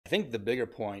think the bigger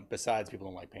point, besides people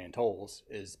don't like paying tolls,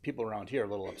 is people around here are a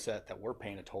little upset that we're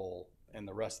paying a toll and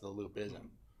the rest of the loop isn't.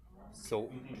 So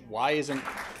why isn't?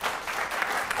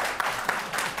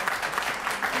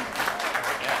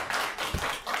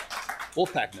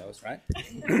 Wolfpack knows, right?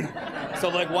 So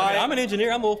like, why? I'm an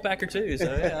engineer. I'm a Wolfpacker too. So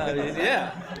yeah.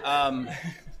 Yeah.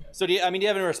 So do you have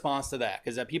any response to that?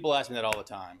 Because people ask me that all the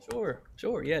time.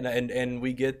 Sure, yeah, and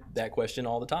we get that question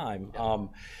all the time,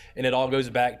 and it all goes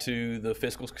back to the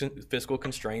fiscal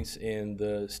constraints in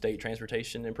the state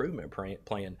transportation improvement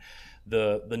plan.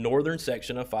 The northern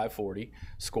section of 540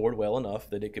 scored well enough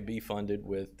that it could be funded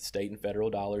with state and federal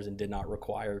dollars and did not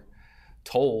require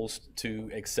tolls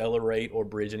to accelerate or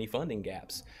bridge any funding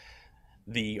gaps.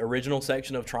 The original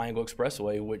section of Triangle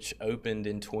Expressway, which opened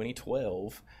in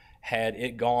 2012, had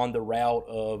it gone the route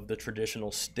of the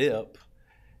traditional STIP,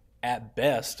 at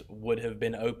best would have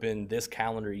been open this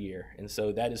calendar year. And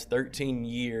so that is 13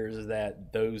 years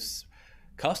that those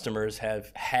customers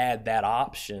have had that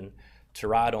option to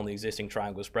ride on the existing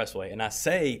Triangle Expressway. And I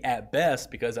say at best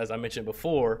because, as I mentioned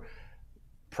before,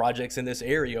 projects in this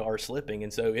area are slipping,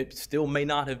 and so it still may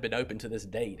not have been open to this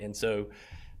date. And so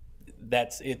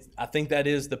that's it. I think that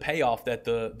is the payoff that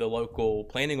the local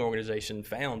planning organization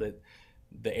found, that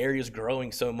the area is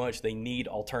growing so much they need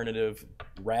alternative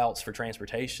routes for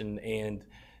transportation, and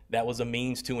that was a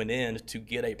means to an end to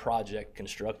get a project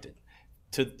constructed.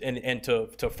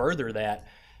 To further that,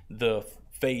 the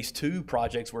phase 2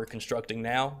 projects we're constructing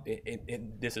now,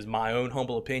 this is my own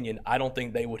humble opinion, I don't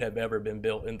think they would have ever been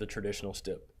built in the traditional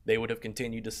STIP. They would have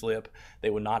continued to slip. They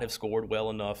would not have scored well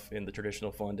enough in the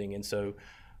traditional funding. And so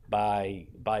by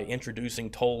introducing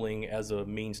tolling as a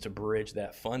means to bridge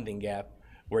that funding gap,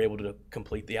 we're able to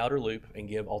complete the outer loop and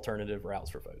give alternative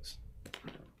routes for folks.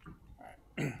 All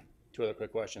right. 2 other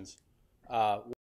quick questions.